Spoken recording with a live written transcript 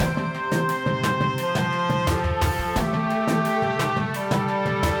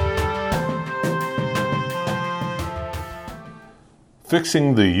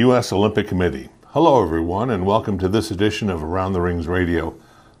Fixing the U.S. Olympic Committee. Hello, everyone, and welcome to this edition of Around the Rings Radio.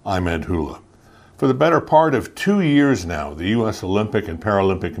 I'm Ed Hula. For the better part of 2 years now, the U.S. Olympic and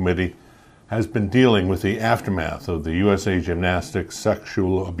Paralympic Committee has been dealing with the aftermath of the USA Gymnastics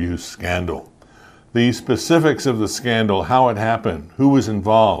sexual abuse scandal. The specifics of the scandal, how it happened, who was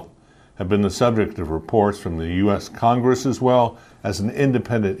involved, have been the subject of reports from the U.S. Congress as well as an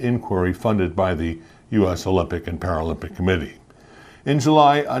independent inquiry funded by the U.S. Olympic and Paralympic Committee. In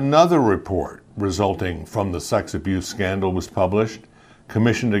July, another report resulting from the sex abuse scandal was published,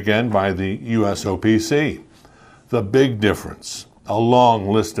 commissioned again by the USOPC. The big difference, a long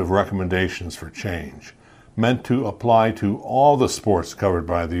list of recommendations for change, meant to apply to all the sports covered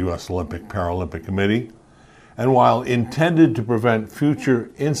by the U.S. Olympic Paralympic Committee, and while intended to prevent future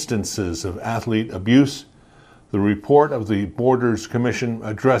instances of athlete abuse, the report of the Borders Commission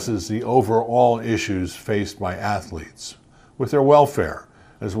addresses the overall issues faced by athletes, with their welfare,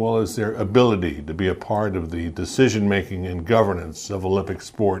 as well as their ability to be a part of the decision-making and governance of Olympic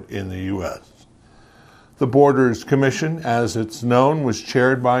sport in the U.S. The Borders Commission, as it's known, was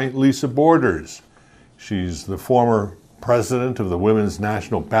chaired by Lisa Borders. She's the former president of the Women's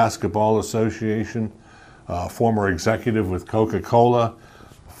National Basketball Association, former executive with Coca-Cola,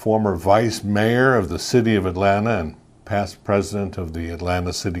 former vice mayor of the city of Atlanta, and past president of the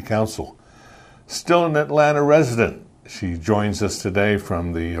Atlanta City Council. Still an Atlanta resident, she joins us today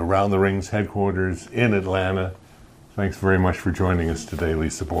from the Around the Rings headquarters in Atlanta. Thanks very much for joining us today,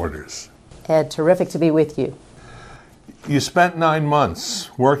 Lisa Borders. Ed, terrific to be with you. You spent 9 months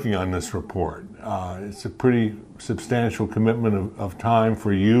working on this report. It's a pretty substantial commitment of time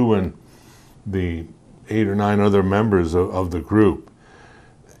for you and the 8 or 9 other members of the group.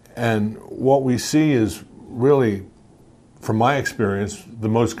 And what we see is really, from my experience, the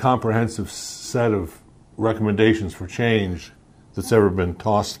most comprehensive set of recommendations for change that's ever been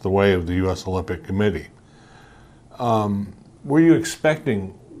tossed the way of the U.S. Olympic Committee. Were you expecting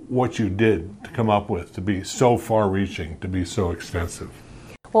what you did to come up with to be so far-reaching, to be so extensive?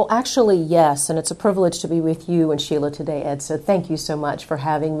 Well, actually, yes, and it's a privilege to be with you and Sheila today, Ed, so thank you so much for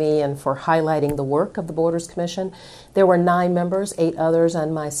having me and for highlighting the work of the Borders Commission. There were 9 members, 8 others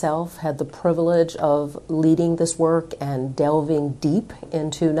and myself had the privilege of leading this work and delving deep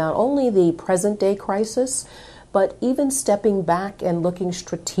into not only the present-day crisis, but even stepping back and looking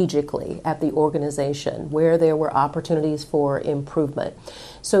strategically at the organization where there were opportunities for improvement.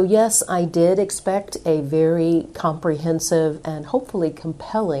 So yes, I did expect a very comprehensive and hopefully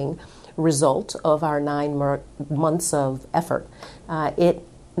compelling result of our 9 months of effort. It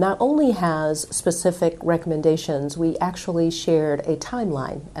not only has specific recommendations, we actually shared a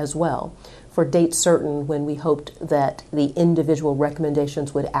timeline as well for dates certain when we hoped that the individual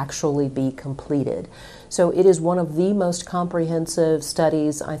recommendations would actually be completed. So it is one of the most comprehensive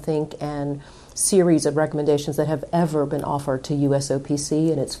studies, I think, and series of recommendations that have ever been offered to USOPC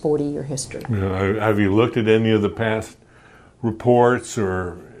in its 40-year history. Have you looked at any of the past reports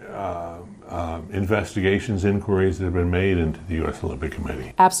or investigations, inquiries that have been made into the U.S. Olympic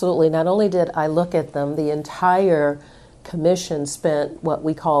Committee? Absolutely. Not only did I look at them, the entire Commission spent what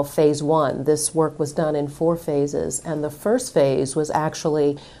we call phase 1. This work was done in 4 phases, and the first phase was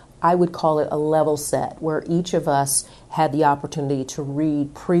actually, I would call it a level set, where each of us had the opportunity to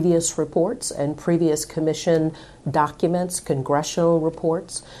read previous reports and previous Commission documents, congressional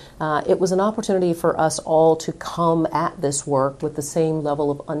reports. It was an opportunity for us all to come at this work with the same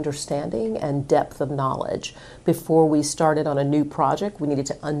level of understanding and depth of knowledge. Before we started on a new project, we needed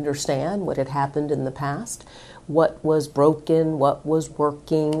to understand what had happened in the past, what was broken, what was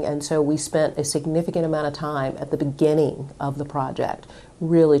working, and so we spent a significant amount of time at the beginning of the project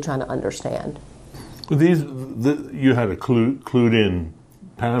really trying to understand. You had a clued-in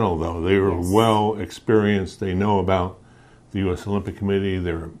panel, though. They were well experienced. They know about the U.S. Olympic Committee.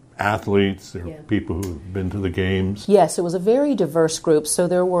 They're athletes. They're people who've been to the games. Yes, it was a very diverse group. So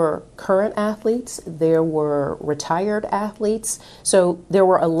there were current athletes. There were retired athletes. So there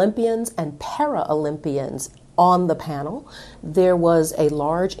were Olympians and Paralympians on the panel. There was a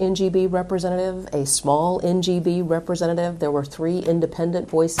large NGB representative, a small NGB representative. There were 3 independent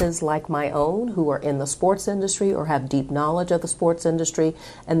voices like my own who are in the sports industry or have deep knowledge of the sports industry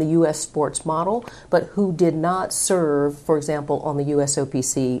and the U.S. sports model, but who did not serve, for example, on the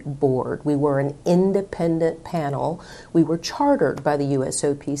USOPC board. We were an independent panel. We were chartered by the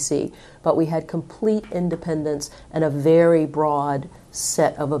USOPC, but we had complete independence and a very broad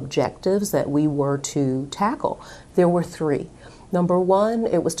set of objectives that we were to tackle. There were 3. Number one,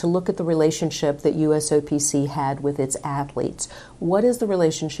 it was to look at the relationship that USOPC had with its athletes. What is the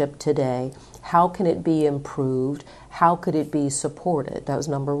relationship today? How can it be improved? How could it be supported? That was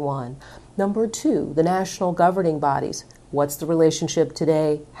number one. Number two, the national governing bodies. What's the relationship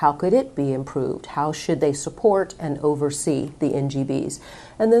today? How could it be improved? How should they support and oversee the NGBs?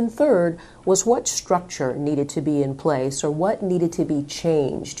 And then third was what structure needed to be in place or what needed to be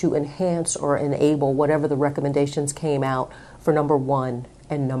changed to enhance or enable whatever the recommendations came out for number one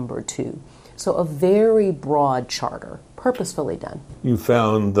and number two. So a very broad charter, purposefully done. You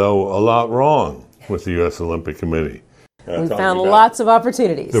found, though, a lot wrong with the U.S. Olympic Committee. We found lots of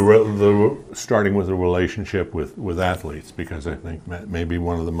opportunities. Starting with the relationship with athletes, because I think that may be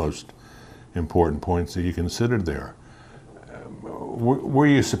one of the most important points that you considered there. Were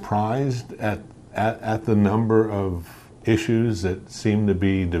you surprised at the number of issues that seem to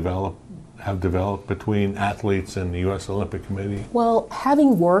be have developed between athletes and the U.S. Olympic Committee? Well,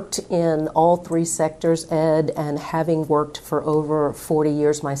 having worked in all three sectors, Ed, and having worked for over 40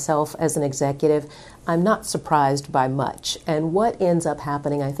 years myself as an executive, I'm not surprised by much. And what ends up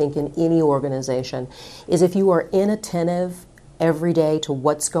happening, I think, in any organization is if you are inattentive every day to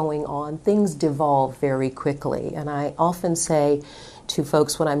what's going on, things devolve very quickly. And I often say to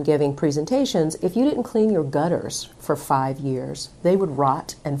folks when I'm giving presentations, if you didn't clean your gutters for 5 years, they would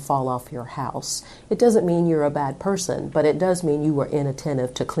rot and fall off your house. It doesn't mean you're a bad person, but it does mean you were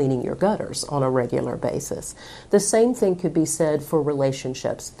inattentive to cleaning your gutters on a regular basis. The same thing could be said for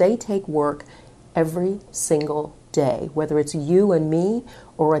relationships. They take work every single day, whether it's you and me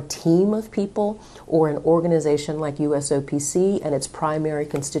or a team of people or an organization like USOPC and its primary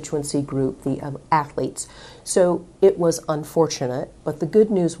constituency group, the athletes. So it was unfortunate, but the good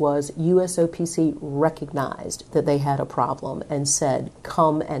news was USOPC recognized that they had a problem and said,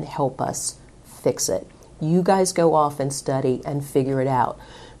 come and help us fix it. You guys go off and study and figure it out.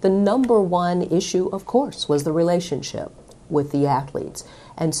 The number one issue, of course, was the relationship with the athletes.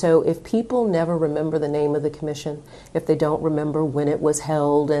 And so if people never remember the name of the commission, if they don't remember when it was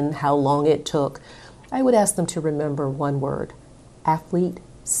held and how long it took, I would ask them to remember one word: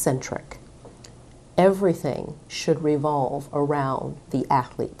 athlete-centric. Everything should revolve around the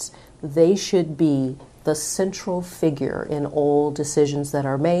athletes. They should be the central figure in all decisions that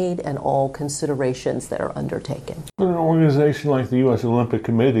are made and all considerations that are undertaken. An organization like the U.S. Olympic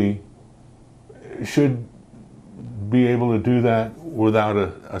Committee should be able to do that without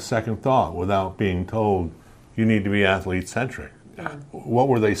a second thought, without being told you need to be athlete-centric. What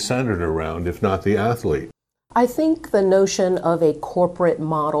were they centered around, if not the athlete? I think the notion of a corporate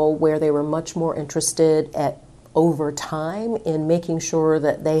model where they were much more interested over time in making sure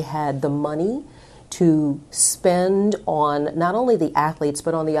that they had the money to spend on not only the athletes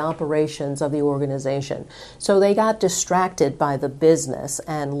but on the operations of the organization. So they got distracted by the business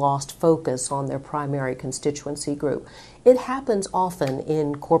and lost focus on their primary constituency group. It happens often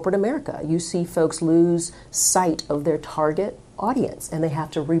in corporate America. You see folks lose sight of their target audience and they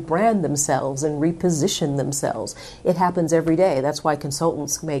have to rebrand themselves and reposition themselves. It happens every day. That's why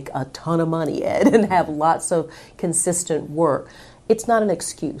consultants make a ton of money, Ed, and have lots of consistent work. It's not an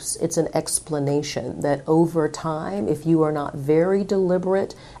excuse. It's an explanation that over time, if you are not very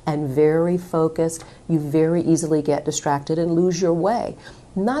deliberate and very focused, you very easily get distracted and lose your way.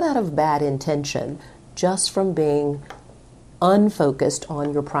 Not out of bad intention, just from being unfocused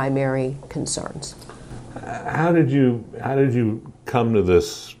on your primary concerns. How did you come to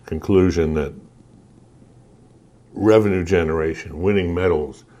this conclusion that revenue generation, winning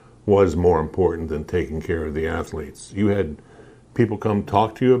medals, was more important than taking care of the athletes? You had people come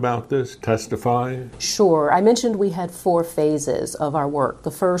talk to you about this, testify? Sure. I mentioned we had 4 phases of our work. The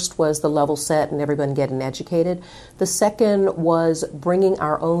first was the level set and everyone getting educated. The second was bringing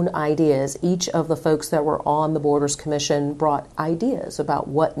our own ideas. Each of the folks that were on the Borders Commission brought ideas about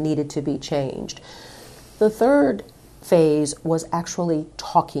what needed to be changed. The third phase was actually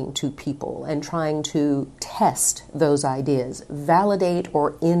talking to people and trying to test those ideas, validate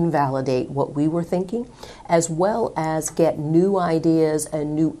or invalidate what we were thinking, as well as get new ideas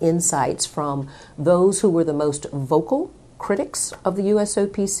and new insights from those who were the most vocal critics of the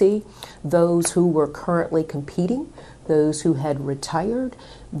USOPC, those who were currently competing, those who had retired,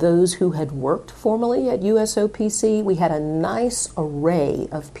 those who had worked formally at USOPC. We had a nice array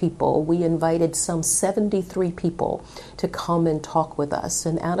of people. We invited some 73 people to come and talk with us.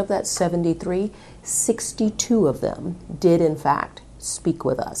 And out of that 73, 62 of them did, in fact, speak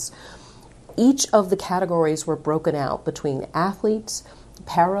with us. Each of the categories were broken out between athletes,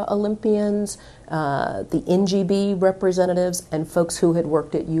 Paralympians, the NGB representatives, and folks who had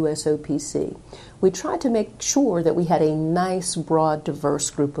worked at USOPC. We tried to make sure that we had a nice, broad, diverse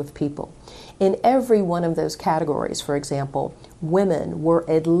group of people. In every one of those categories, for example, women were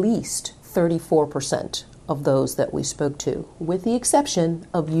at least 34% of those that we spoke to, with the exception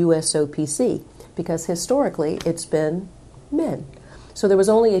of USOPC, because historically it's been men. So there was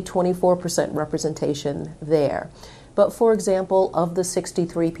only a 24% representation there. But for example, of the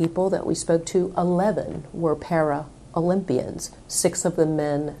 63 people that we spoke to, 11 were Paralympians, 6 of them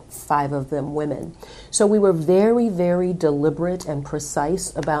men, 5 of them women. So we were very, very deliberate and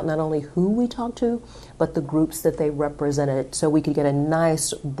precise about not only who we talked to, but the groups that they represented, so we could get a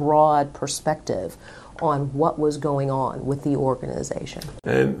nice, broad perspective on what was going on with the organization.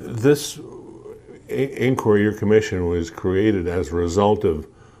 And this inquiry, your commission, was created as a result of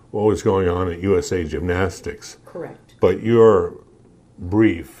what was going on at USA Gymnastics. Correct. But your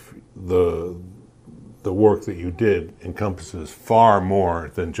brief, the work that you did, encompasses far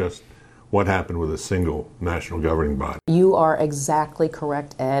more than just what happened with a single national governing body. You are exactly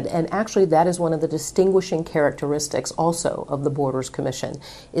correct, Ed. And actually, that is one of the distinguishing characteristics also of the Borders Commission,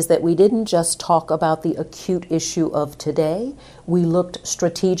 is that we didn't just talk about the acute issue of today. We looked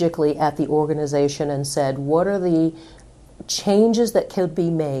strategically at the organization and said, what are the changes that could be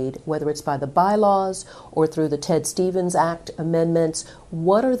made, whether it's by the bylaws or through the Ted Stevens Act amendments?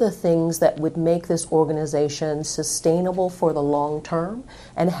 What are the things that would make this organization sustainable for the long term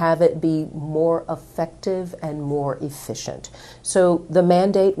and have it be more effective and more efficient? So the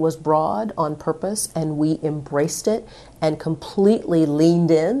mandate was broad on purpose, and we embraced it and completely leaned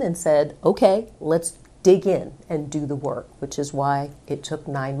in and said, okay, let's dig in and do the work, which is why it took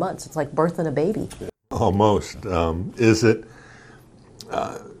 9 months. It's like birthing a baby. Almost. Is it,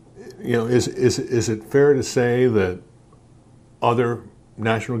 is it fair to say that other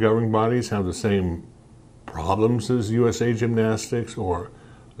national governing bodies have the same problems as USA Gymnastics, or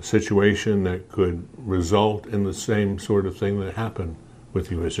a situation that could result in the same sort of thing that happened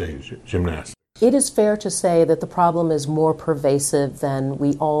with USA Gymnastics? It is fair to say that the problem is more pervasive than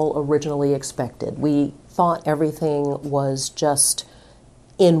we all originally expected. We thought everything was just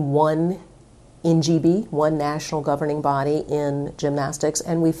in one NGB, one national governing body in gymnastics,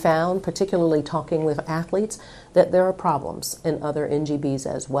 and we found, particularly talking with athletes, that there are problems in other NGBs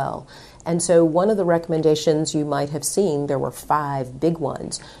as well. And so one of the recommendations you might have seen, there were 5 big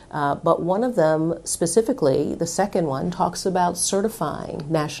ones, but one of them specifically, the second one, talks about certifying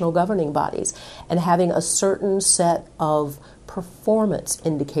national governing bodies and having a certain set of performance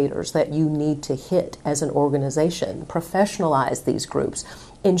indicators that you need to hit as an organization, professionalize these groups,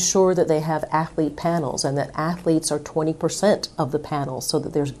 ensure that they have athlete panels and that athletes are 20% of the panel so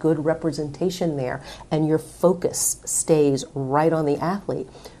that there's good representation there and your focus stays right on the athlete.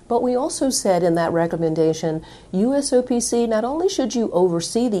 But we also said in that recommendation, USOPC, not only should you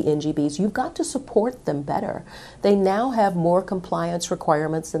oversee the NGBs, you've got to support them better. They now have more compliance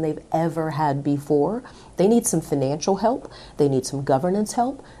requirements than they've ever had before. They need some financial help. They need some governance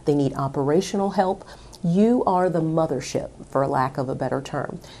help. They need operational help. You are the mothership, for lack of a better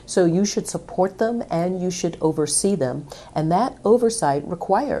term. So you should support them and you should oversee them. And that oversight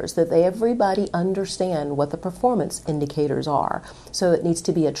requires that everybody understand what the performance indicators are. So it needs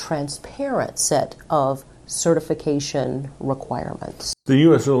to be a transparent set of certification requirements. The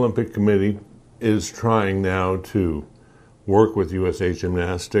U.S. Olympic Committee is trying now to work with USA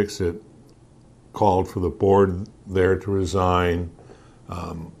Gymnastics. It called for the board there to resign.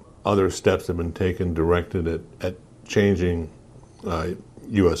 Other steps have been taken directed at changing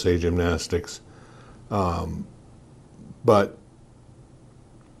USA Gymnastics. But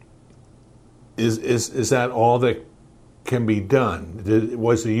is that all that can be done?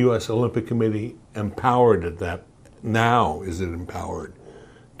 Was the U.S. Olympic Committee empowered at that? Now is it empowered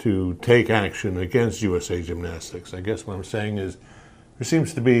to take action against USA Gymnastics? I guess what I'm saying is there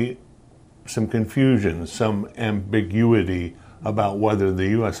seems to be some confusion, some ambiguity about whether the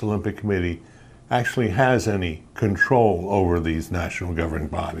U.S. Olympic Committee actually has any control over these national governing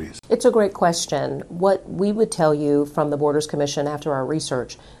bodies. It's a great question. What we would tell you from the Borders Commission after our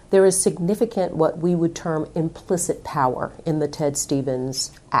research, there is significant what we would term implicit power in the Ted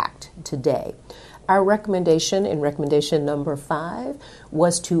Stevens Act today. Our recommendation in recommendation number 5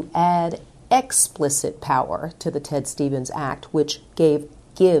 was to add explicit power to the Ted Stevens Act, which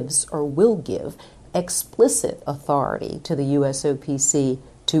gives or will give explicit authority to the USOPC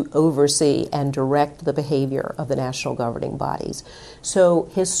to oversee and direct the behavior of the national governing bodies. So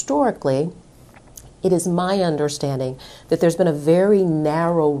historically, It is my understanding that there's been a very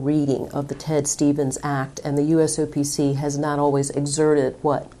narrow reading of the Ted Stevens Act, and the USOPC has not always exerted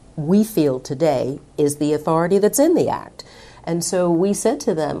what we feel today is the authority that's in the Act. And so we said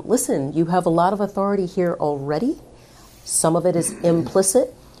to them, listen, you have a lot of authority here already. Some of it is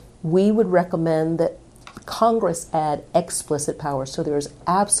implicit. We would recommend that Congress add explicit powers so there is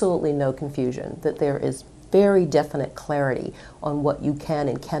absolutely no confusion, that there is very definite clarity on what you can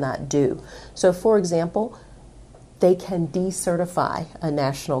and cannot do. So, for example, they can decertify a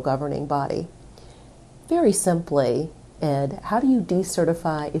national governing body. Very simply, Ed, how do you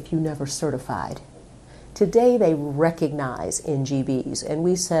decertify if you never certified? Today they recognize NGBs, and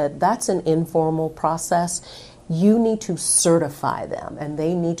we said that's an informal process. You need to certify them, and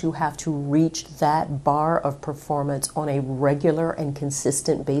they need to have to reach that bar of performance on a regular and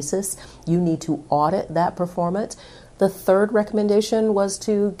consistent basis. You need to audit that performance. The third recommendation was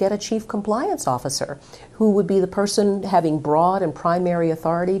to get a chief compliance officer who would be the person having broad and primary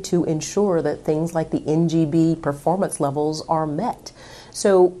authority to ensure that things like the NGB performance levels are met.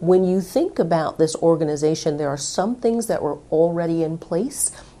 So when you think about this organization, there are some things that were already in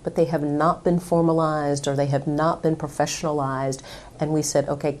place, but they have not been formalized or they have not been professionalized. And we said,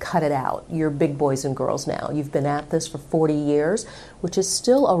 okay, cut it out. You're big boys and girls now. You've been at this for 40 years, which is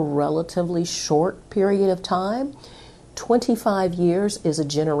still a relatively short period of time. 25 years is a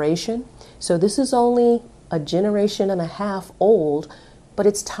generation. So this is only a generation and a half old, but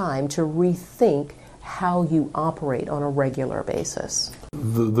it's time to rethink how you operate on a regular basis.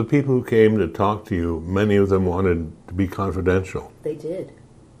 The people who came to talk to you, many of them wanted to be confidential. They did.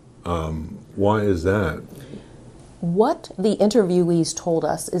 Why is that? What the interviewees told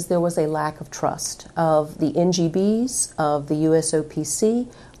us is there was a lack of trust of the NGBs, of the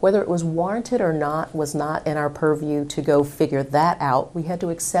USOPC. Whether it was warranted or not was not in our purview to go figure that out. We had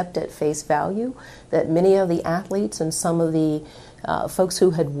to accept at face value that many of the athletes and some of the folks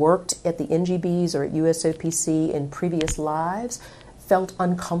who had worked at the NGBs or at USOPC in previous lives felt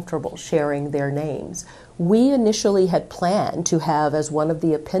uncomfortable sharing their names. We initially had planned to have as one of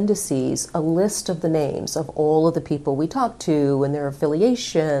the appendices a list of the names of all of the people we talked to and their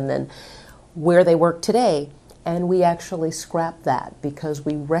affiliation and where they work today. And we actually scrapped that because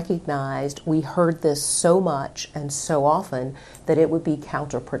we recognized we heard this so much and so often that it would be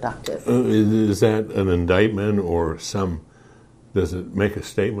counterproductive. Is that an indictment or does it make a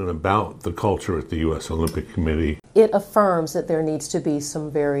statement about the culture at the U.S. Olympic Committee? It affirms that there needs to be some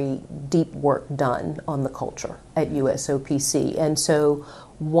very deep work done on the culture at USOPC. And so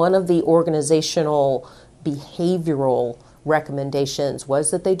one of the organizational behavioral recommendations was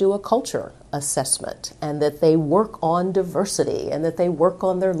that they do a culture assessment and that they work on diversity and that they work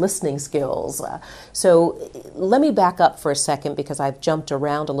on their listening skills. So let me back up for a second because I've jumped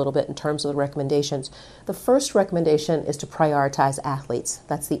around a little bit in terms of the recommendations. The first recommendation is to prioritize athletes.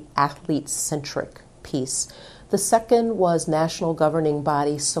 That's the athlete-centric piece. The second was national governing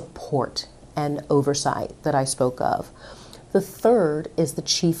body support and oversight that I spoke of. The third is the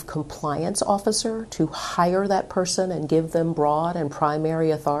chief compliance officer, to hire that person and give them broad and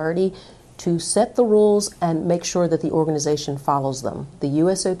primary authority to set the rules and make sure that the organization follows them. The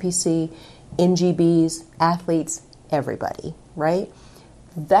USOPC, NGBs, athletes, everybody, right?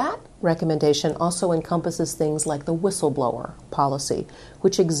 That recommendation also encompasses things like the whistleblower policy,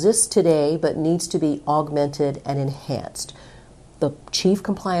 which exists today but needs to be augmented and enhanced. The chief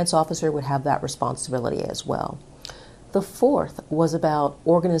compliance officer would have that responsibility as well. The fourth was about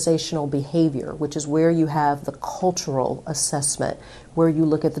organizational behavior, which is where you have the cultural assessment, where you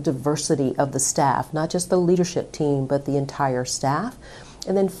look at the diversity of the staff, not just the leadership team, but the entire staff.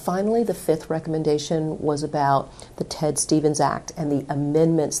 And then finally, the fifth recommendation was about the Ted Stevens Act and the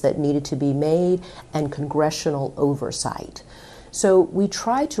amendments that needed to be made and congressional oversight. So we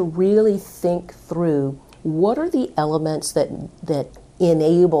tried to really think through what are the elements that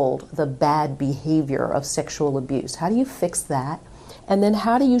enabled the bad behavior of sexual abuse. How do you fix that? And then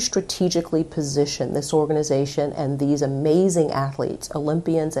how do you strategically position this organization and these amazing athletes,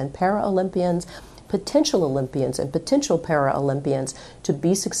 Olympians and Paralympians, potential Olympians and potential Paralympians, to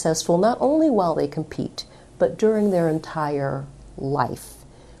be successful not only while they compete, but during their entire life?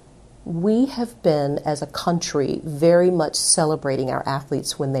 We have been, as a country, very much celebrating our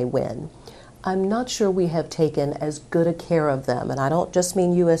athletes when they win. I'm not sure we have taken as good a care of them, and I don't just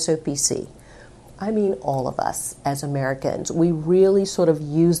mean USOPC. I mean all of us as Americans. We really sort of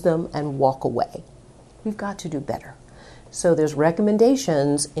use them and walk away. We've got to do better. So there's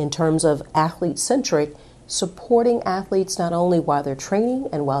recommendations in terms of athlete-centric, supporting athletes not only while they're training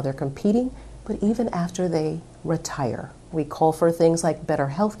and while they're competing, but even after they retire. We call for things like better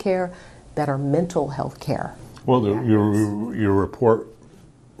health care, better mental health care. Well, your report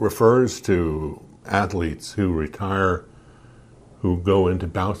refers to athletes who retire, who go into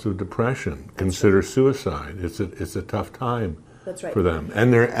bouts of depression, consider suicide. It's a tough time. That's right. For them,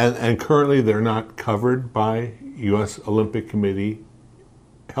 and currently they're not covered by U.S. Olympic Committee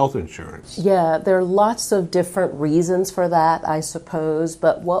health insurance. Yeah, there are lots of different reasons for that, I suppose,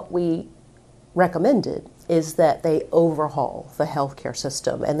 but what we recommended is that they overhaul the healthcare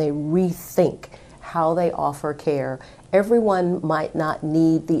system and they rethink how they offer care. Everyone might not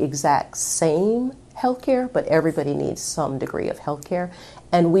need the exact same healthcare, but everybody needs some degree of healthcare.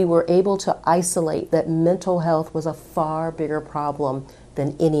 And we were able to isolate that mental health was a far bigger problem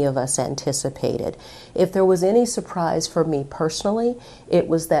than any of us anticipated. If there was any surprise for me personally, it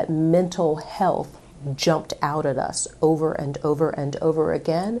was that mental health jumped out at us over and over and over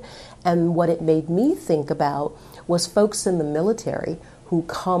again. And what it made me think about was folks in the military who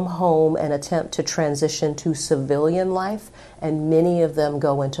come home and attempt to transition to civilian life, and many of them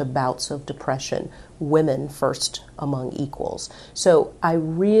go into bouts of depression, women first among equals. So I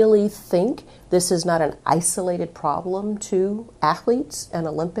really think this is not an isolated problem to athletes and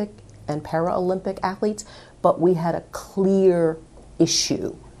Olympic and Paralympic athletes, but we had a clear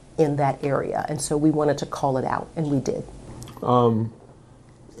issue in that area, and so we wanted to call it out, and we did.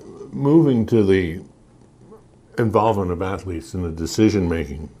 Moving to the involvement of athletes in the decision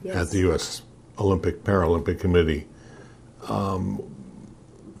making Yes. at the U.S. Olympic Paralympic Committee,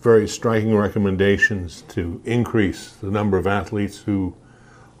 very striking recommendations to increase the number of athletes who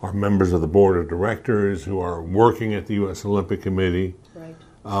are members of the board of directors, who are working at the U.S. Olympic Committee. Right.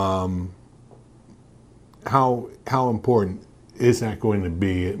 How important is that going to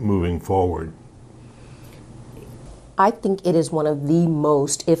be moving forward? I think it is one of the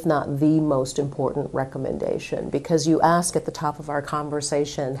most, if not the most important recommendation, because you ask at the top of our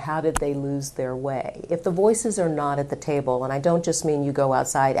conversation, how did they lose their way? If the voices are not at the table, and I don't just mean you go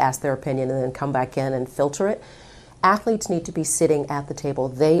outside, ask their opinion, and then come back in and filter it, athletes need to be sitting at the table.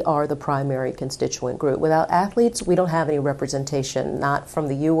 They are the primary constituent group. Without athletes, we don't have any representation, not from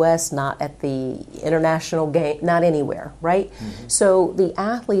the U.S., not at the international game, not anywhere, right? Mm-hmm. So the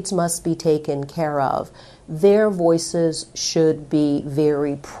athletes must be taken care of. Their voices should be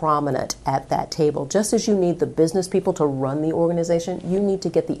very prominent at that table. Just as you need the business people to run the organization, you need to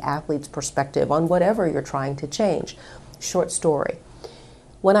get the athlete's perspective on whatever you're trying to change. Short story.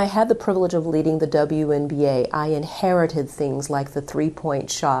 When I had the privilege of leading the WNBA, I inherited things like the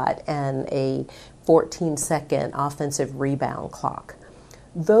three-point shot and a 14-second offensive rebound clock.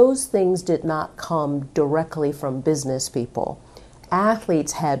 Those things did not come directly from business people.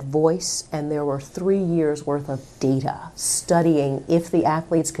 Athletes had voice, and there were 3 years worth of data studying if the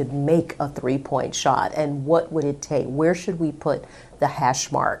athletes could make a three-point shot and what would it take, where should we put the hash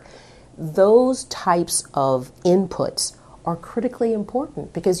mark. Those types of inputs are critically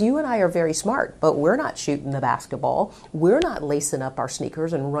important because you and I are very smart, but we're not shooting the basketball. We're not lacing up our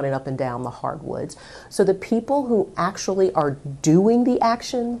sneakers and running up and down the hardwoods. So the people who actually are doing the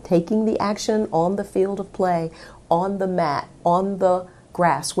action, taking the action on the field of play, on the mat, on the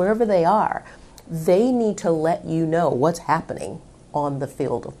grass, wherever they are, they need to let you know what's happening on the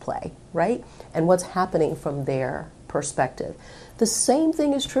field of play, right? And what's happening from their perspective. The same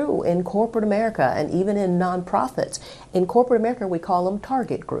thing is true in corporate America and even in nonprofits. In corporate America, we call them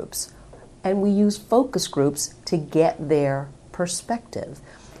target groups, and we use focus groups to get their perspective.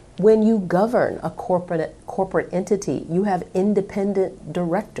 When you govern a corporate entity, you have independent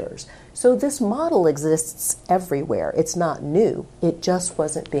directors. So this model exists everywhere. It's not new. It just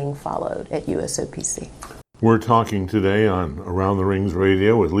wasn't being followed at USOPC. We're talking today on Around the Rings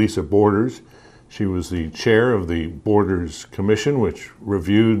Radio with Lisa Borders. She was the chair of the Borders Commission, which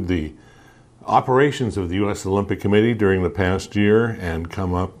reviewed the operations of the U.S. Olympic Committee during the past year and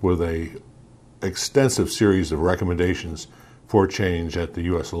come up with an extensive series of recommendations for change at the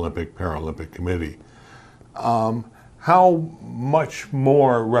U.S. Olympic Paralympic Committee. How much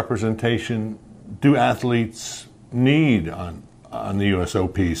more representation do athletes need on the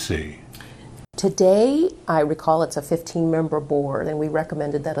USOPC? Today, I recall it's a 15-member board, and we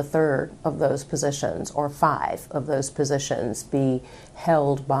recommended that a third of those positions, or 5 of those positions, be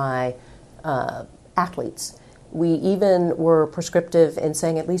held by athletes. We even were prescriptive in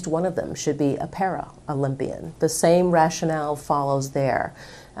saying at least one of them should be a para-Olympian. The same rationale follows there.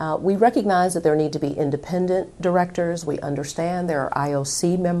 We recognize that there need to be independent directors. We understand there are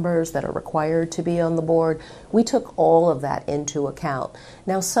IOC members that are required to be on the board. We took all of that into account.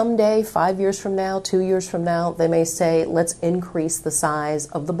 Now someday, 5 years from now, 2 years from now, they may say, let's increase the size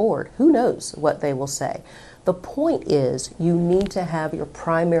of the board. Who knows what they will say? The point is you need to have your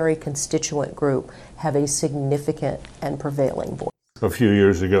primary constituent group have a significant and prevailing voice. A few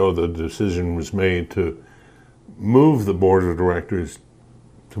years ago, the decision was made to move the board of directors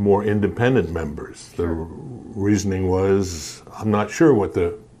to more independent members. The reasoning was, I'm not sure what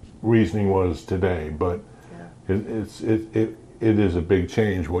the reasoning was today, but it is a big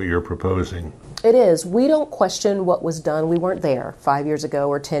change what you're proposing. It is. We don't question what was done. We weren't there 5 years ago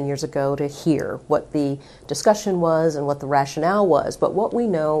or 10 years ago to hear what the discussion was and what the rationale was. But what we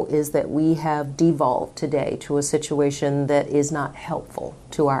know is that we have devolved today to a situation that is not helpful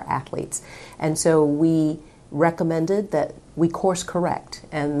to our athletes. And so we recommended that we course correct,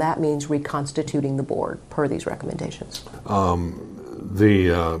 and that means reconstituting the board per these recommendations.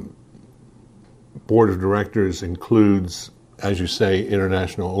 The board of directors includes, as you say,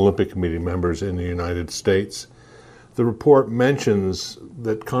 International Olympic Committee members in the United States. The report mentions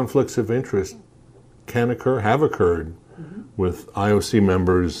that conflicts of interest can occur, have occurred, with IOC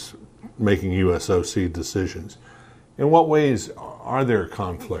members making USOC decisions. In what ways are there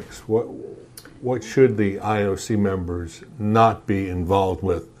conflicts? What should the IOC members not be involved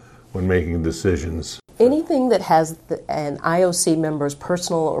with when making decisions? Anything that has an IOC member's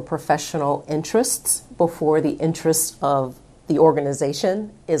personal or professional interests before the interests of the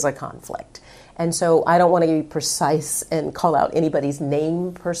organization is a conflict. And so I don't want to be precise and call out anybody's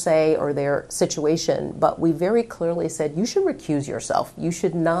name per se or their situation, but we very clearly said you should recuse yourself. You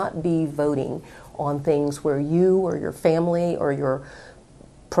should not be voting on things where you or your family or your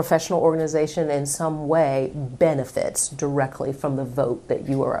professional organization in some way benefits directly from the vote that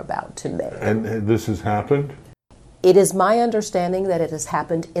you are about to make. And this has happened? It is my understanding that it has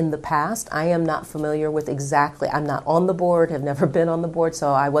happened in the past. I am not familiar with exactly, I'm not on the board, have never been on the board,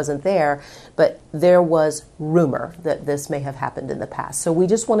 so I wasn't there, but there was rumor that this may have happened in the past. So we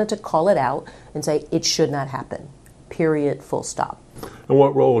just wanted to call it out and say it should not happen, period, full stop. And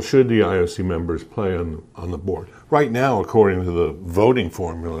what role should the IOC members play on the board? Right now, according to the voting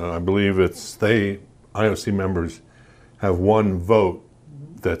formula, I believe IOC members have one vote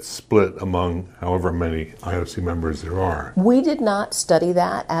that's split among however many IOC members there are. We did not study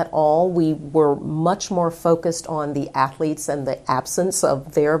that at all. We were much more focused on the athletes and the absence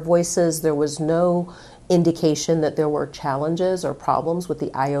of their voices. There was no indication that there were challenges or problems with the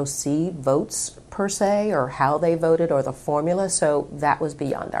IOC votes per se, or how they voted, or the formula, so that was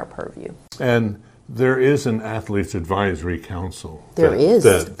beyond our purview. And there is an Athletes Advisory Council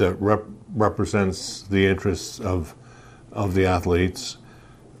that represents the interests of the athletes.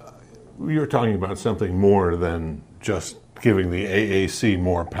 You're talking about something more than just giving the AAC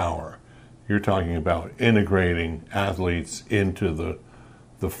more power. You're talking about integrating athletes into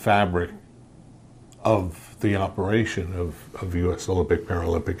the fabric of the operation of U.S. Olympic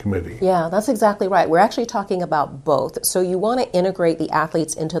Paralympic Committee. Yeah, that's exactly right. We're actually talking about both. So you want to integrate the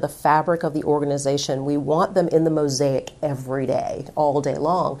athletes into the fabric of the organization. We want them in the mosaic every day, all day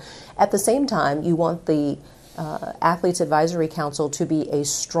long. At the same time, you want the Athletes Advisory Council to be a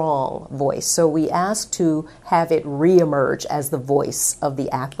strong voice. So we asked to have it reemerge as the voice of the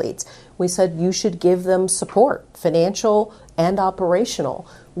athletes. We said you should give them support, financial and operational.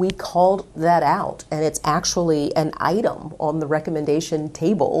 We called that out, and it's actually an item on the recommendation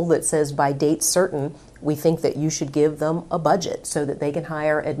table that says by date certain, we think that you should give them a budget so that they can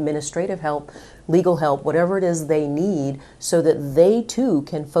hire administrative help, legal help, whatever it is they need, so that they too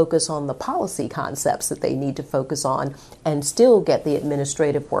can focus on the policy concepts that they need to focus on and still get the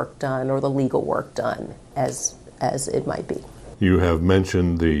administrative work done or the legal work done as it might be. You have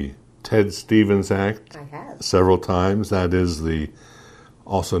mentioned the Ted Stevens Act several times. That is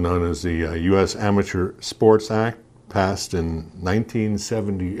also known as the U.S. Amateur Sports Act, passed in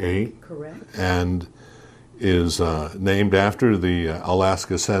 1978. Correct. And is named after the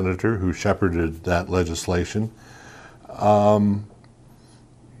Alaska senator who shepherded that legislation. Your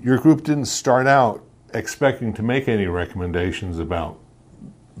group didn't start out expecting to make any recommendations about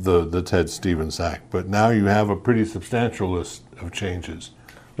the Ted Stevens Act, but now you have a pretty substantial list of changes.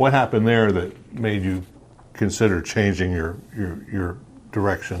 What happened there that made you consider changing your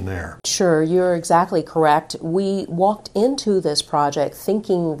direction there? Sure, you're exactly correct. We walked into this project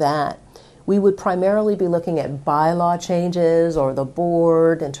thinking that we would primarily be looking at bylaw changes or the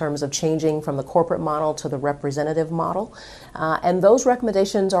board in terms of changing from the corporate model to the representative model. And those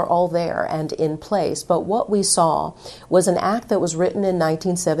recommendations are all there and in place. But what we saw was an act that was written in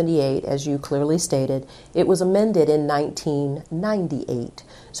 1978, as you clearly stated. It was amended in 1998.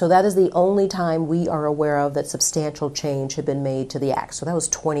 So that is the only time we are aware of that substantial change had been made to the act. So that was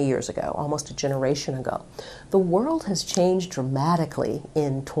 20 years ago, almost a generation ago. The world has changed dramatically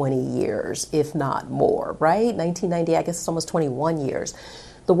in 20 years, if not more, right? 1990, I guess it's almost 21 years.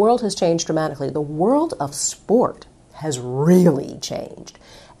 The world has changed dramatically. The world of sport has really changed.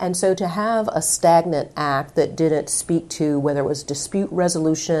 And so to have a stagnant act that didn't speak to whether it was dispute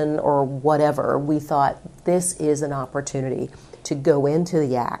resolution or whatever, we thought this is an opportunity to go into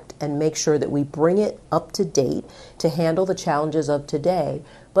the act and make sure that we bring it up to date to handle the challenges of today,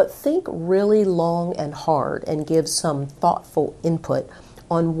 but think really long and hard and give some thoughtful input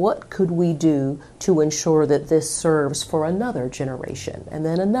on what could we do to ensure that this serves for another generation, and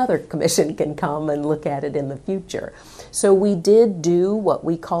then another commission can come and look at it in the future. So we did do what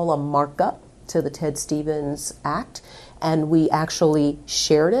we call a markup to the Ted Stevens Act, and we actually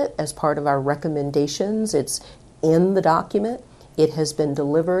shared it as part of our recommendations. It's in the document. It has been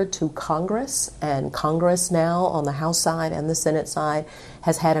delivered to Congress, and Congress now on the House side and the Senate side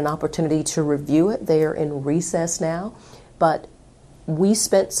has had an opportunity to review it. They are in recess now, but we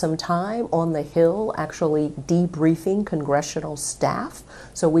spent some time on the Hill actually debriefing congressional staff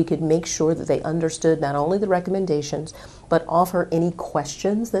so we could make sure that they understood not only the recommendations, but offer any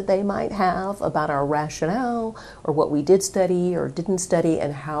questions that they might have about our rationale or what we did study or didn't study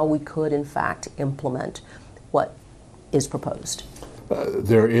and how we could, in fact, implement what is proposed.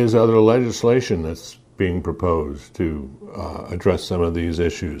 There is other legislation that's being proposed to address some of these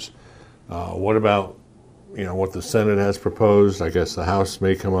issues. What about what the Senate has proposed? I guess the House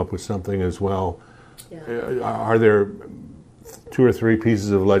may come up with something as well. Yeah. Are there 2 or 3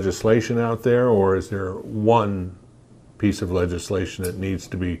 pieces of legislation out there, or is there one piece of legislation that needs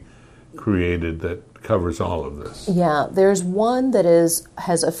to be created that covers all of this? Yeah, there's one that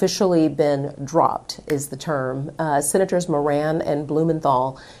has officially been dropped, is the term. Senators Moran and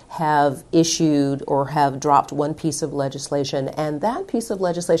Blumenthal have issued or have dropped one piece of legislation, and that piece of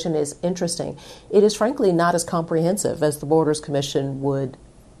legislation is interesting. It is frankly not as comprehensive as the Borders Commission would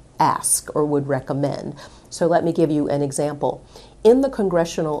ask or would recommend. So let me give you an example. In the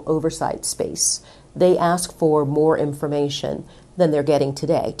congressional oversight space, they ask for more information than they're getting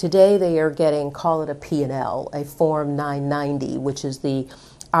today. Today they are getting, call it a P&L, a Form 990, which is the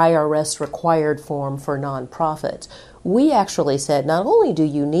IRS required form for nonprofits. We actually said not only do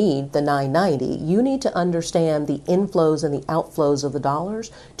you need the 990, you need to understand the inflows and the outflows of the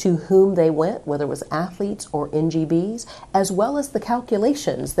dollars, to whom they went, whether it was athletes or NGBs, as well as the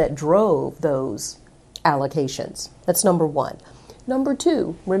calculations that drove those allocations. That's number one. Number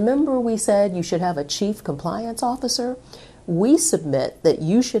two, remember we said you should have a chief compliance officer? We submit that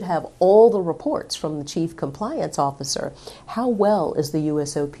you should have all the reports from the chief compliance officer. How well is the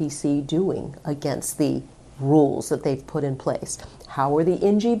USOPC doing against the rules that they've put in place? How are the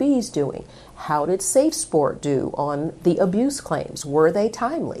NGBs doing? How did Safe Sport do on the abuse claims? Were they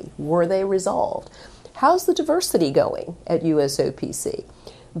timely? Were they resolved? How's the diversity going at USOPC?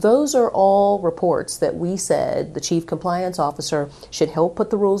 Those are all reports that we said the chief compliance officer should help put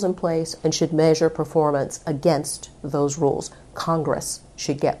the rules in place and should measure performance against those rules. Congress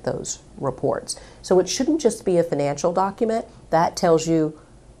should get those reports. So it shouldn't just be a financial document. That tells you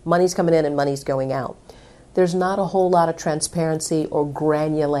money's coming in and money's going out. There's not a whole lot of transparency or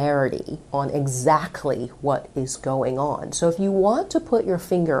granularity on exactly what is going on. So if you want to put your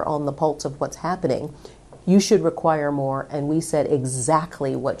finger on the pulse of what's happening, you should require more, and we said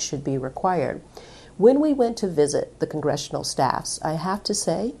exactly what should be required. When we went to visit the congressional staffs, I have to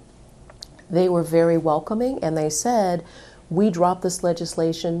say, they were very welcoming, and they said, we dropped this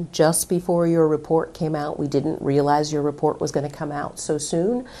legislation just before your report came out. We didn't realize your report was going to come out so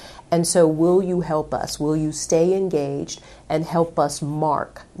soon. And so will you help us? Will you stay engaged and help us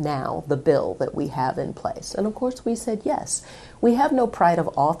mark now the bill that we have in place? And of course we said yes. We have no pride of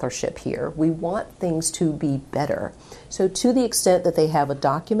authorship here. We want things to be better. So to the extent that they have a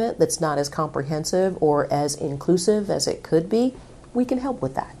document that's not as comprehensive or as inclusive as it could be, we can help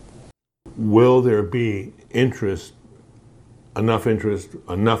with that. Will there be enough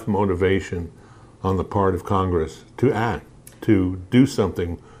motivation on the part of Congress to act, to do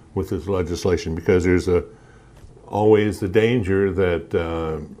something with this legislation? Because there's always the danger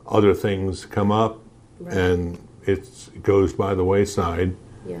that other things come up, right, and it goes by the wayside.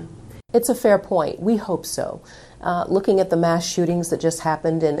 Yeah, it's a fair point. We hope so. Looking at the mass shootings that just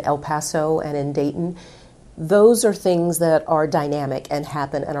happened in El Paso and in Dayton, those are things that are dynamic and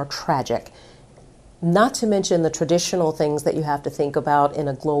happen and are tragic. Not to mention the traditional things that you have to think about in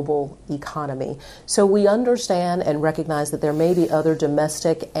a global economy. So we understand and recognize that there may be other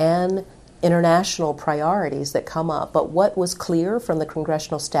domestic and international priorities that come up. But what was clear from the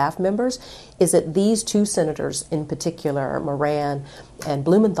congressional staff members is that these two senators in particular, Moran and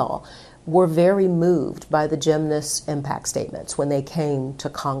Blumenthal, were very moved by the gymnasts' impact statements when they came to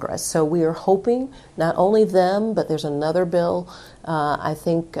Congress. So we are hoping not only them, but there's another bill, I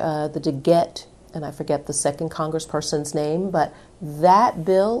think the DeGette, and I forget the second congressperson's name, but that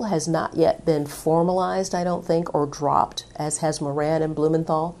bill has not yet been formalized, I don't think, or dropped, as has Moran and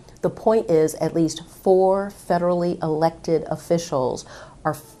Blumenthal. The point is at least 4 federally elected officials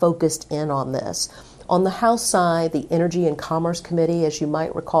are focused in on this. On the House side, the Energy and Commerce Committee, as you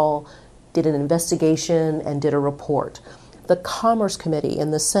might recall, did an investigation and did a report. The Commerce Committee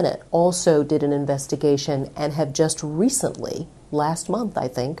in the Senate also did an investigation and have just recently, last month I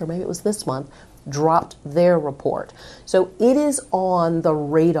think, or maybe it was this month, dropped their report. So it is on the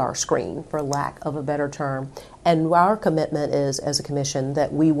radar screen, for lack of a better term, and our commitment is, as a commission,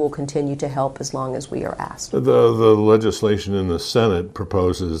 that we will continue to help as long as we are asked. The legislation in the Senate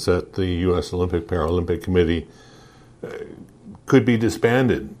proposes that the U.S. Olympic Paralympic Committee could be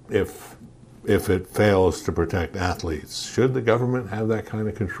disbanded if it fails to protect athletes. Should the government have that kind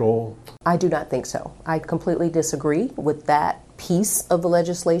of control? I do not think so. I completely disagree with that piece of the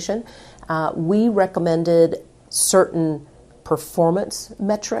legislation. We recommended certain performance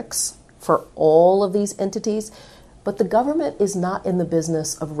metrics for all of these entities, but the government is not in the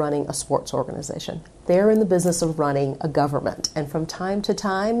business of running a sports organization. They're in the business of running a government, and from time to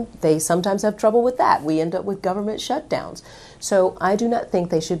time, they sometimes have trouble with that. We end up with government shutdowns. So I do not think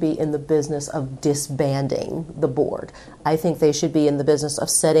they should be in the business of disbanding the board. I think they should be in the business of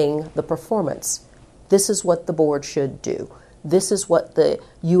setting the performance. This is what the board should do. This is what the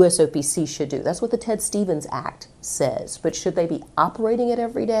USOPC should do. That's what the Ted Stevens Act says. But should they be operating it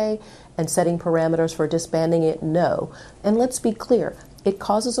every day and setting parameters for disbanding it? No. And let's be clear, it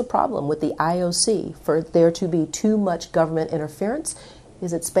causes a problem with the IOC for there to be too much government interference.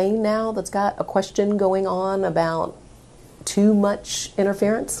 Is it Spain now that's got a question going on about too much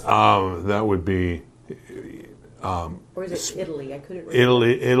interference? That would be... or is it Italy? I couldn't remember.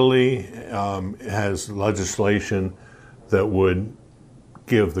 Italy has legislation that would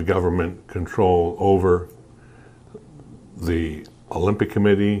give the government control over the Olympic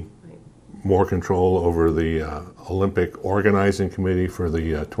Committee, more control over the Olympic Organizing Committee for the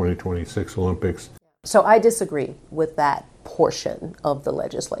 2026 Olympics. So I disagree with that portion of the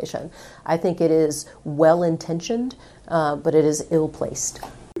legislation. I think it is well-intentioned, but it is ill-placed.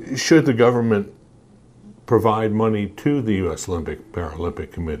 Should the government provide money to the U.S. Olympic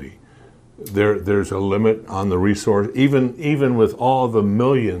Paralympic Committee? There's a limit on the resource. Even with all the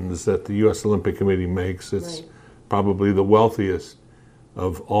millions that the U.S. Olympic Committee makes, it's probably the wealthiest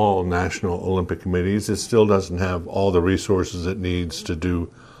of all national Olympic committees. It still doesn't have all the resources it needs to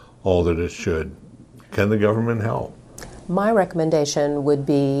do all that it should. Can the government help? My recommendation would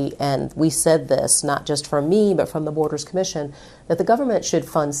be, and we said this not just from me, but from the Borders Commission, that the government should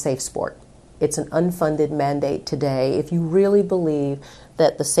fund safe sport. It's an unfunded mandate today. If you really believe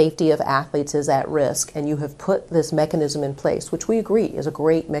that the safety of athletes is at risk and you have put this mechanism in place, which we agree is a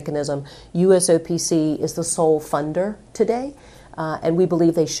great mechanism, USOPC is the sole funder today, and we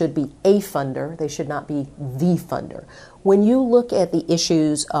believe they should be a funder. They should not be the funder. When you look at the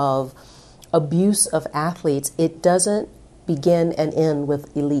issues of abuse of athletes, it doesn't begin and end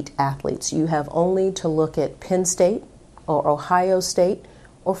with elite athletes. You have only to look at Penn State or Ohio State,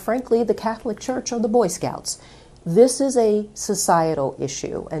 or frankly, the Catholic Church or the Boy Scouts. This is a societal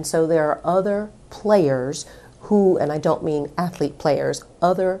issue, and so there are other players who, and I don't mean athlete players,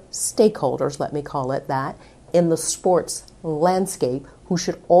 other stakeholders, let me call it that, in the sports landscape who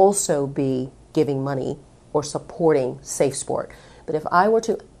should also be giving money or supporting safe sport. But if I were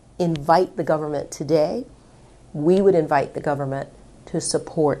to invite the government today, we would invite the government to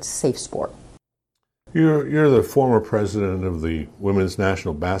support safe sport. You're the former president of the Women's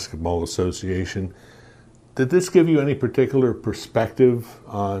National Basketball Association. Did this give you any particular perspective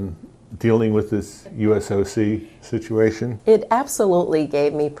on dealing with this USOC situation? It absolutely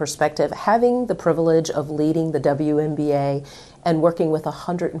gave me perspective. Having the privilege of leading the WNBA and working with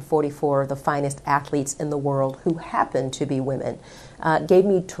 144 of the finest athletes in the world who happen to be women gave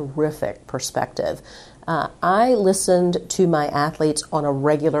me terrific perspective. I listened to my athletes on a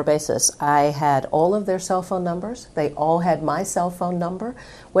regular basis. I had all of their cell phone numbers. They all had my cell phone number,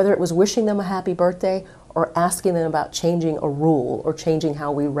 whether it was wishing them a happy birthday or asking them about changing a rule or changing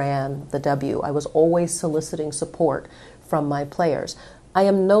how we ran the W. I was always soliciting support from my players. I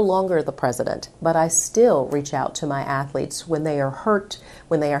am no longer the president, but I still reach out to my athletes when they are hurt,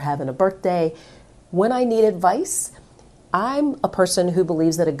 when they are having a birthday. When I need advice, I'm a person who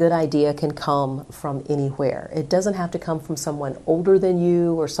believes that a good idea can come from anywhere. It doesn't have to come from someone older than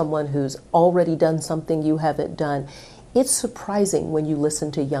you or someone who's already done something you haven't done. It's surprising when you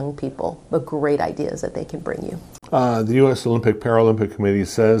listen to young people, the great ideas that they can bring you. The U.S. Olympic Paralympic Committee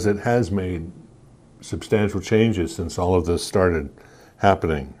says it has made substantial changes since all of this started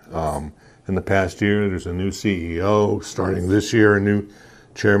happening. In the past year, there's a new CEO. Starting this year, a new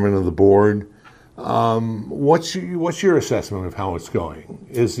chairman of the board. What's your assessment of how it's going?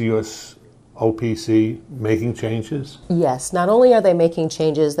 Is the U.S. OPC making changes? Yes, not only are they making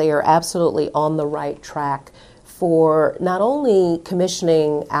changes, they are absolutely on the right track for not only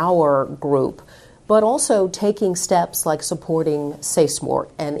commissioning our group, but also taking steps like supporting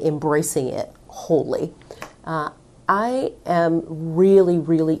SACEMORT and embracing it wholly. I am really,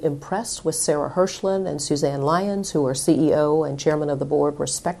 really impressed with Sarah Hirschland and Suzanne Lyons, who are CEO and chairman of the board,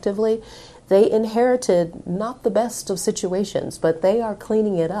 respectively. They inherited not the best of situations, but they are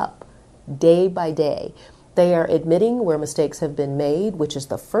cleaning it up day by day. They are admitting where mistakes have been made, which is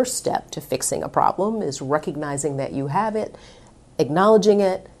the first step to fixing a problem, is recognizing that you have it, acknowledging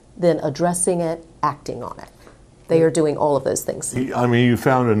it, then addressing it, acting on it. They are doing all of those things. I mean, you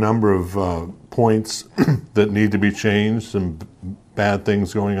found a number of points that need to be changed, some bad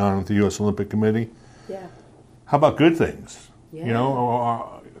things going on with the U.S. Olympic Committee. Yeah. How about good things? Yeah. You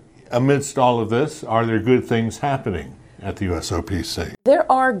know, amidst all of this, are there good things happening at the USOPC? There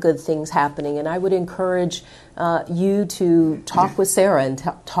are good things happening, and I would encourage you to talk with Sarah and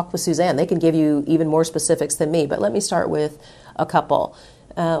talk with Suzanne. They can give you even more specifics than me, but let me start with a couple.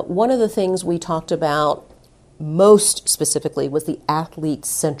 One of the things we talked about most specifically was the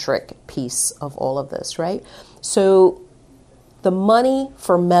athlete-centric piece of all of this, right? So the money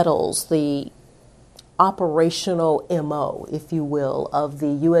for medals, the operational MO, if you will, of the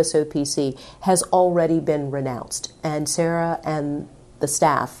USOPC has already been renounced. And Sarah and the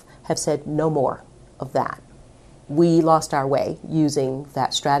staff have said no more of that. We lost our way using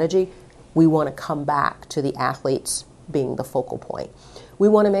that strategy. We want to come back to the athletes being the focal point. We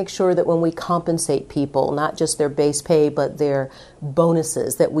want to make sure that when we compensate people, not just their base pay, but their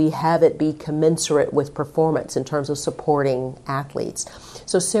bonuses, that we have it be commensurate with performance in terms of supporting athletes.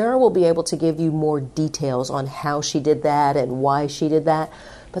 So Sarah will be able to give you more details on how she did that and why she did that.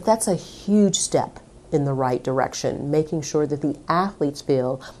 But that's a huge step in the right direction, making sure that the athletes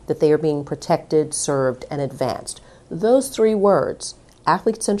feel that they are being protected, served, and advanced. Those three words,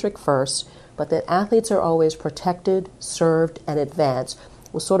 athlete-centric first, but that athletes are always protected, served, and advanced,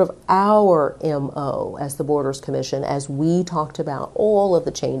 was sort of our MO as the Borders Commission as we talked about all of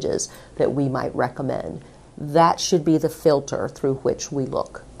the changes that we might recommend. That should be the filter through which we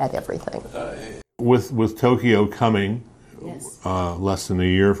look at everything. With Tokyo coming, Yes. Less than a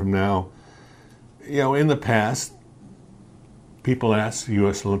year from now, you know, in the past, people ask the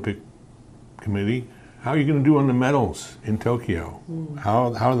U.S. Olympic Committee, how are you going to do on the medals in Tokyo?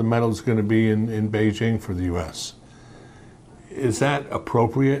 How are the medals going to be in Beijing for the U.S.? Is that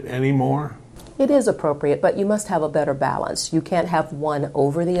appropriate anymore? It is appropriate, but you must have a better balance. You can't have one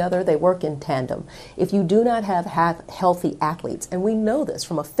over the other. They work in tandem. If you do not have healthy athletes, and we know this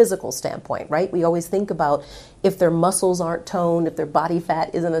from a physical standpoint, right? We always think about if their muscles aren't toned, if their body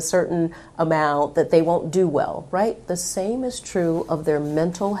fat isn't a certain amount, that they won't do well, right? The same is true of their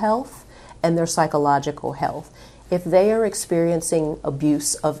mental health and their psychological health. If they are experiencing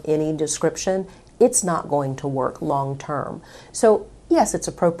abuse of any description, it's not going to work long term. So yes, it's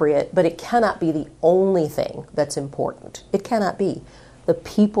appropriate, but it cannot be the only thing that's important. It cannot be. The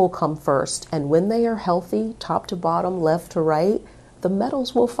people come first, and when they are healthy, top to bottom, left to right, the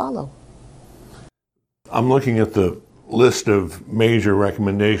medals will follow. I'm looking at the list of major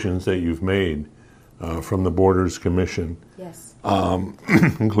recommendations that you've made from the Borders Commission, Yes.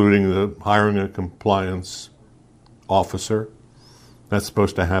 including the hiring a compliance officer. That's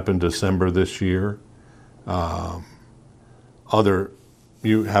supposed to happen December this year.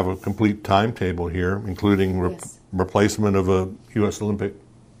 You have a complete timetable here, including Yes. replacement of a U.S. Olympic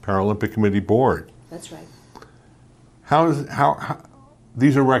Paralympic Committee board. That's right. How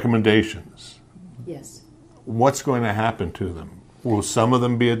these are recommendations. Yes. What's going to happen to them? Will some of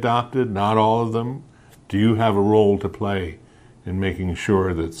them be adopted, not all of them? Do you have a role to play in making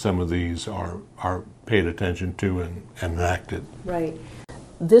sure that some of these are paid attention to and enacted? Right.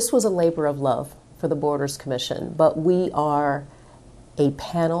 This was a labor of love for the Borders Commission, but we are a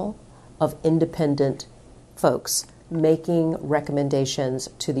panel of independent folks making recommendations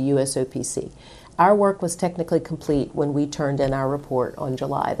to the USOPC. Our work was technically complete when we turned in our report on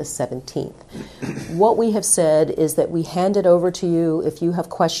July the 17th. What we have said is that we hand it over to you. If you have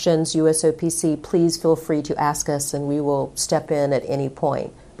questions, USOPC, please feel free to ask us and we will step in at any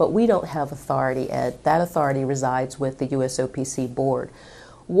point. But we don't have authority, Ed. That authority resides with the USOPC board.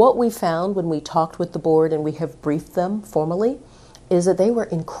 What we found when we talked with the board, and we have briefed them formally, is that they were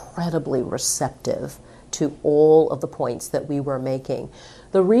incredibly receptive to all of the points that we were making.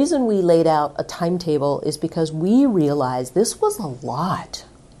 The reason we laid out a timetable is because we realized this was a lot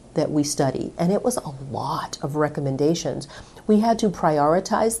that we studied, and it was a lot of recommendations. We had to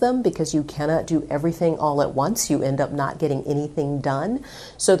prioritize them because you cannot do everything all at once. You end up not getting anything done.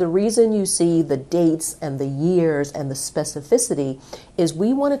 So the reason you see the dates and the years and the specificity is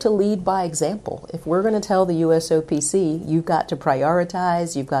we wanted to lead by example. If we're going to tell the USOPC, you've got to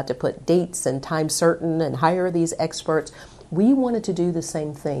prioritize, you've got to put dates and time certain and hire these experts, we wanted to do the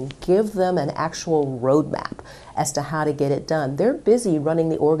same thing, give them an actual roadmap as to how to get it done. They're busy running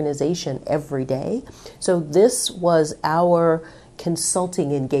the organization every day, so this was our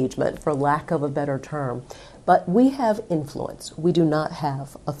consulting engagement, for lack of a better term. But we have influence. We do not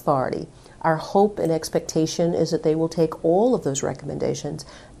have authority. Our hope and expectation is that they will take all of those recommendations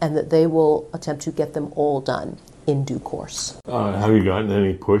and that they will attempt to get them all done in due course. Have you gotten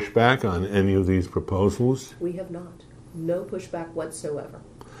any pushback on any of these proposals? We have not. No pushback whatsoever.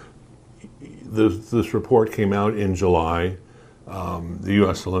 This report came out in July. The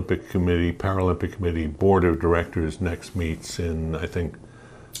U.S. Olympic Committee, Paralympic Committee Board of Directors next meets in, I think,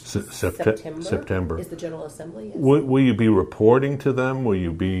 September. Is the General Assembly? Yes. Will you be reporting to them? Will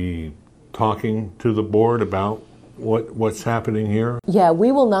you be talking to the board about what's happening here? Yeah,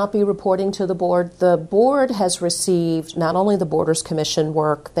 we will not be reporting to the board. The board has received not only the Borders Commission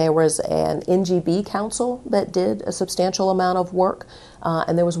work, there was an NGB council that did a substantial amount of work,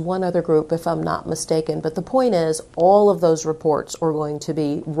 and there was one other group, if I'm not mistaken. But the point is, all of those reports are going to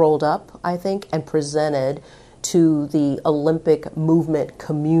be rolled up, I think, and presented to the Olympic movement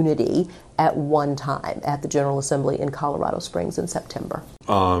community at one time at the General Assembly in Colorado Springs in September.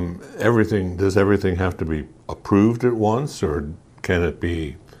 Does everything have to be approved at once, or can it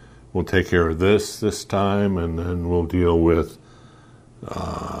be, we'll take care of this time, and then we'll deal with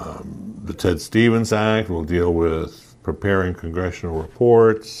the Ted Stevens Act, we'll deal with preparing congressional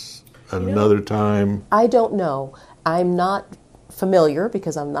reports at another time? I don't know. I'm not familiar,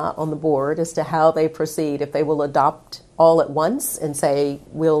 because I'm not on the board, as to how they proceed, if they will adopt all at once and say,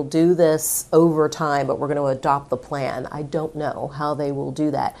 we'll do this over time, but we're going to adopt the plan. I don't know how they will do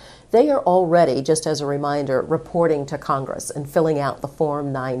that. They are already, just as a reminder, reporting to Congress and filling out the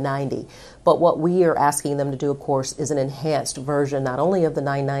Form 990. But what we are asking them to do, of course, is an enhanced version, not only of the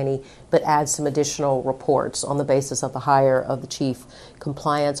 990, but add some additional reports on the basis of the hire of the Chief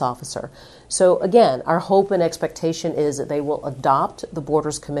Compliance Officer. So again, our hope and expectation is that they will adopt the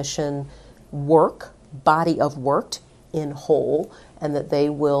Borders Commission body of work in whole, and that they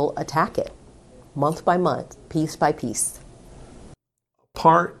will attack it month by month, piece by piece.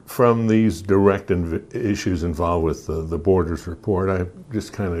 Apart from these direct issues involved with the Borders report, I'm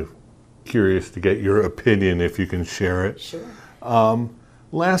just kind of curious to get your opinion, if you can share it. Sure.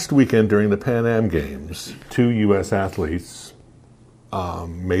 Last weekend during the Pan Am Games, 2 U.S. athletes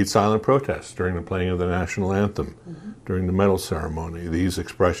made silent protests during the playing of the national anthem, during the medal ceremony. These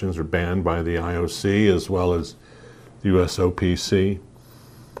expressions are banned by the IOC as well as the USOPC.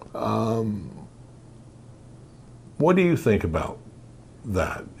 What do you think about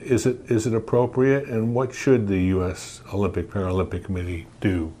that? Is it appropriate, and what should the U.S. Olympic Paralympic Committee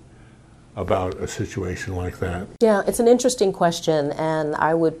do about a situation like that? Yeah, it's an interesting question, and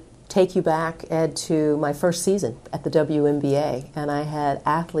I would take you back, Ed, to my first season at the WNBA, and I had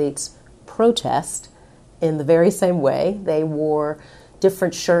athletes protest in the very same way. They wore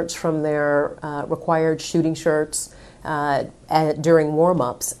different shirts from their required shooting shirts during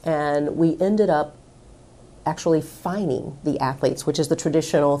warm-ups, and we ended up actually fining the athletes, which is the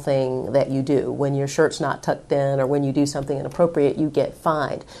traditional thing that you do. When your shirt's not tucked in or when you do something inappropriate, you get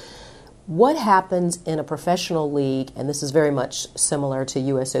fined. What happens in a professional league, and this is very much similar to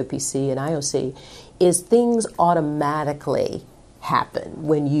USOPC and IOC, is things automatically happen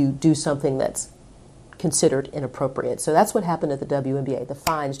when you do something that's considered inappropriate. So that's what happened at the WNBA. The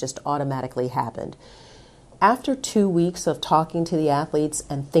fines just automatically happened. After 2 weeks of talking to the athletes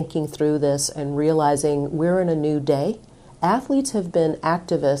and thinking through this and realizing we're in a new day, athletes have been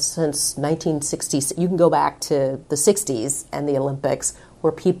activists since 1960s. You can go back to the 60s and the Olympics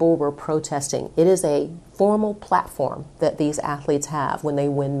where people were protesting. It is a formal platform that these athletes have when they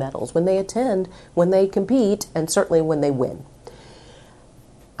win medals, when they attend, when they compete, and certainly when they win.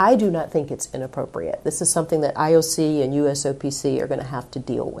 I do not think it's inappropriate. This is something that IOC and USOPC are going to have to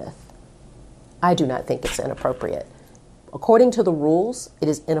deal with. I do not think it's inappropriate. According to the rules, it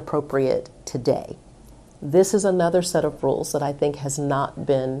is inappropriate today. This is another set of rules that I think has not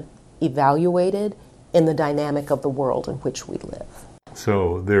been evaluated in the dynamic of the world in which we live.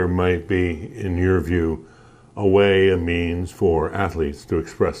 So there might be, in your view, a way, a means for athletes to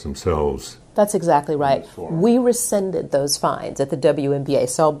express themselves. That's exactly right. We rescinded those fines at the WNBA.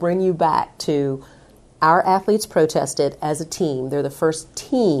 So I'll bring you back to our athletes protested as a team. They're the first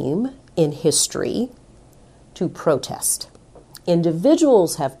team in history to protest.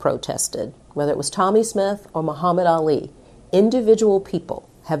 Individuals have protested, whether it was Tommie Smith or Muhammad Ali. Individual people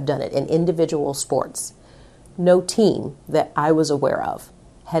have done it in individual sports. No team that I was aware of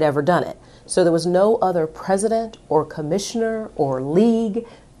had ever done it. So there was no other president or commissioner or league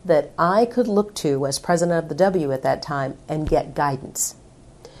that I could look to as president of the W at that time and get guidance.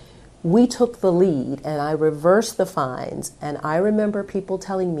 We took the lead and I reversed the fines, and I remember people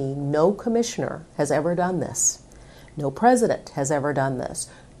telling me no commissioner has ever done this. No president has ever done this.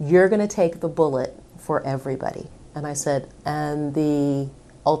 You're going to take the bullet for everybody. And I said, and the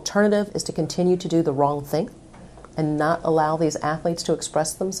alternative is to continue to do the wrong thing and not allow these athletes to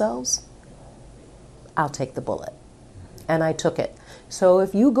express themselves? I'll take the bullet. And I took it. So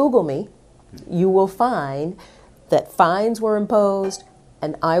if you Google me, you will find that fines were imposed,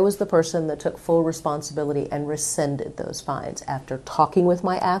 and I was the person that took full responsibility and rescinded those fines after talking with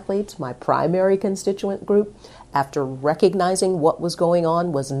my athletes, my primary constituent group, after recognizing what was going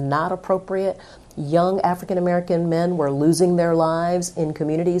on was not appropriate. Young African American men were losing their lives in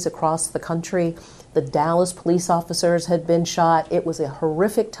communities across the country. The Dallas police officers had been shot. It was a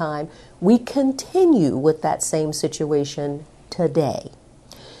horrific time. We continue with that same situation today.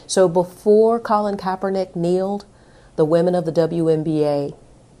 So before Colin Kaepernick kneeled, the women of the WNBA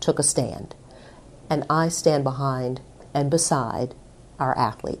took a stand. And I stand behind and beside our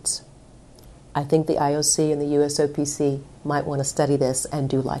athletes. I think the IOC and the USOPC might want to study this and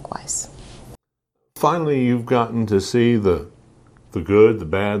do likewise. Finally, you've gotten to see the good, the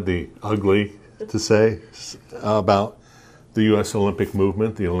bad, the ugly, to say, about the U.S. Olympic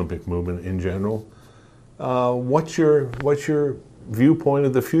movement, the Olympic movement in general. What's your viewpoint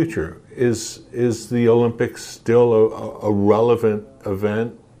of the future? Is the Olympics still a relevant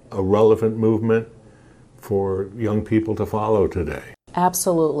event, a relevant movement for young people to follow today?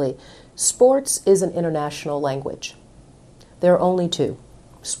 Absolutely. Sports is an international language. There are only two,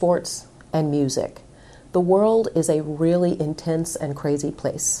 sports and music. The world is a really intense and crazy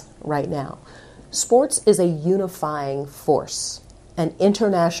place right now. Sports is a unifying force, an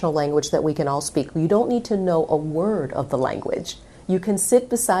international language that we can all speak. You don't need to know a word of the language. You can sit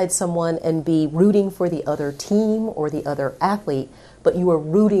beside someone and be rooting for the other team or the other athlete, but you are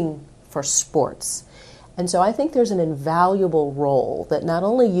rooting for sports. And so I think there's an invaluable role that not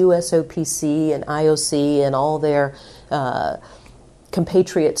only USOPC and IOC and all their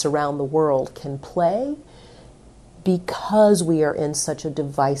compatriots around the world can play, because we are in such a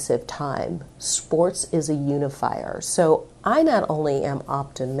divisive time. Sports is a unifier. So I not only am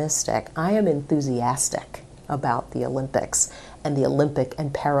optimistic, I am enthusiastic about the Olympics and the Olympic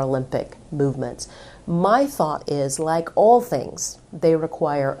and Paralympic movements. My thought is, like all things, they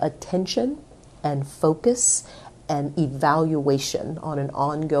require attention and focus and evaluation on an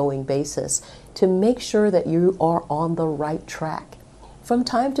ongoing basis to make sure that you are on the right track. From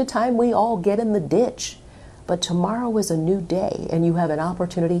time to time, we all get in the ditch. But tomorrow is a new day, and you have an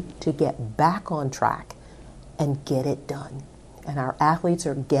opportunity to get back on track and get it done. And our athletes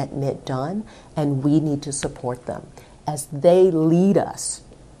are getting it done, and we need to support them as they lead us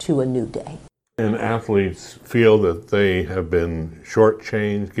to a new day. And athletes feel that they have been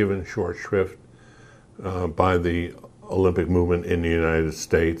shortchanged, given short shrift by the Olympic movement in the United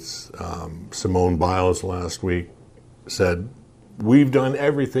States. Simone Biles last week said, "We've done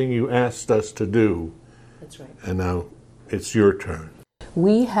everything you asked us to do." That's right. And now it's your turn.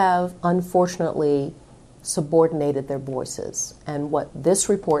 We have, unfortunately, subordinated their voices. And what this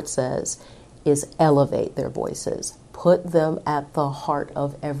report says is elevate their voices. Put them at the heart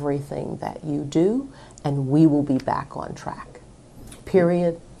of everything that you do, and we will be back on track.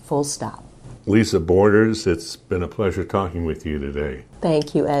 Period. Full stop. Lisa Borders, it's been a pleasure talking with you today.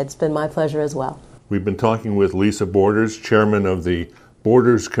 Thank you, Ed. It's been my pleasure as well. We've been talking with Lisa Borders, chairman of the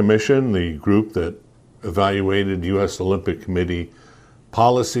Borders Commission, the group that evaluated U.S. Olympic Committee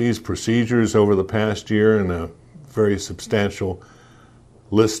policies, procedures over the past year, and a very substantial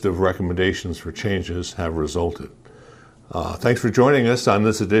list of recommendations for changes have resulted. Thanks for joining us on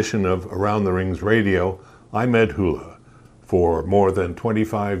this edition of Around the Rings Radio. I'm Ed Hula. For more than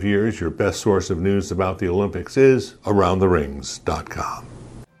 25 years, your best source of news about the Olympics is AroundTheRings.com.